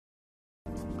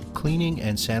Cleaning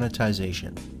and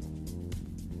sanitization.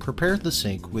 Prepare the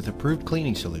sink with approved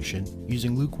cleaning solution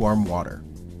using lukewarm water.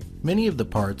 Many of the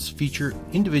parts feature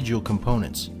individual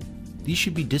components. These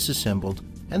should be disassembled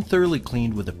and thoroughly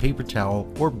cleaned with a paper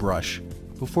towel or brush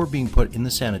before being put in the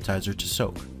sanitizer to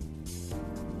soak.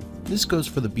 This goes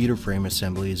for the beater frame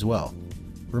assembly as well.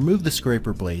 Remove the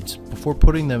scraper blades before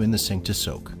putting them in the sink to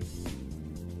soak.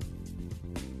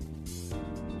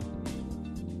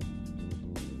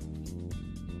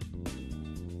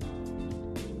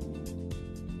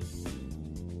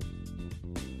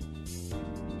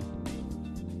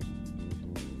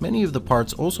 Many of the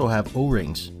parts also have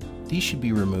O-rings. These should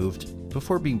be removed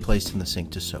before being placed in the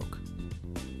sink to soak.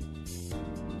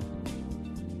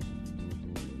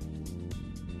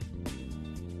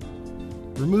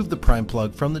 Remove the prime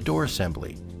plug from the door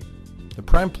assembly. The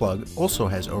prime plug also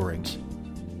has O-rings.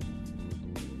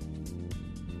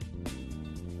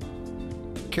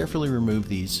 Carefully remove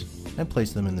these and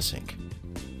place them in the sink.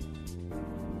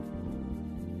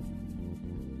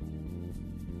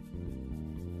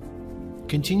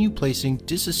 Continue placing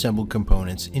disassembled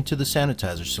components into the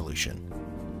sanitizer solution.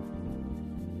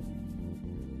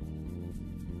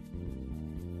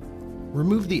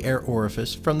 Remove the air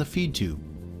orifice from the feed tube.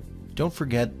 Don't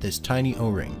forget this tiny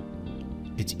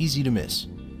O-ring. It's easy to miss.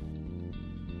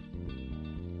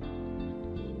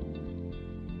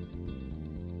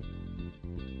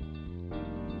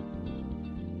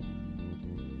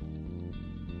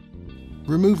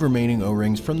 Remove remaining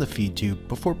O-rings from the feed tube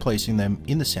before placing them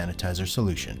in the sanitizer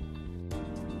solution.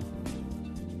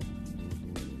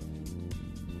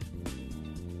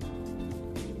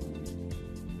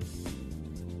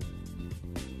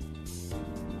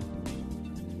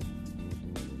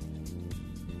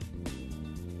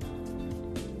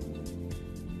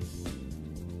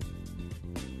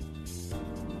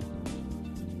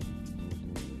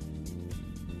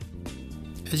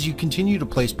 As you continue to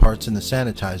place parts in the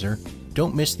sanitizer,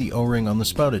 don't miss the O-ring on the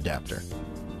spout adapter.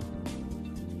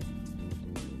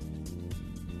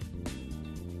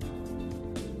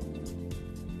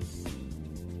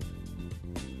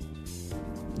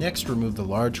 Next, remove the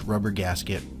large rubber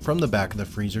gasket from the back of the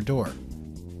freezer door.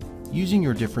 Using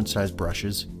your different size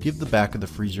brushes, give the back of the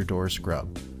freezer door a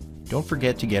scrub. Don't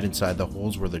forget to get inside the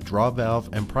holes where the draw valve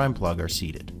and prime plug are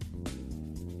seated.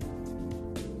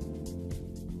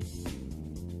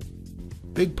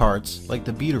 Big parts, like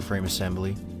the beater frame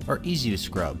assembly, are easy to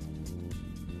scrub.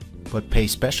 But pay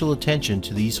special attention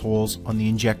to these holes on the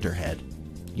injector head.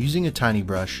 Using a tiny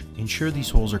brush, ensure these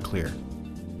holes are clear.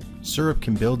 Syrup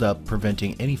can build up,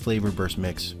 preventing any flavor burst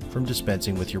mix from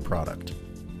dispensing with your product.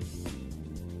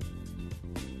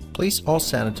 Place all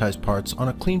sanitized parts on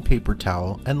a clean paper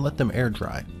towel and let them air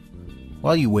dry.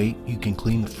 While you wait, you can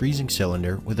clean the freezing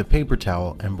cylinder with a paper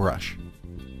towel and brush.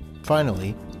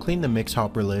 Finally, clean the mix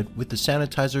hopper lid with the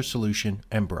sanitizer solution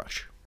and brush.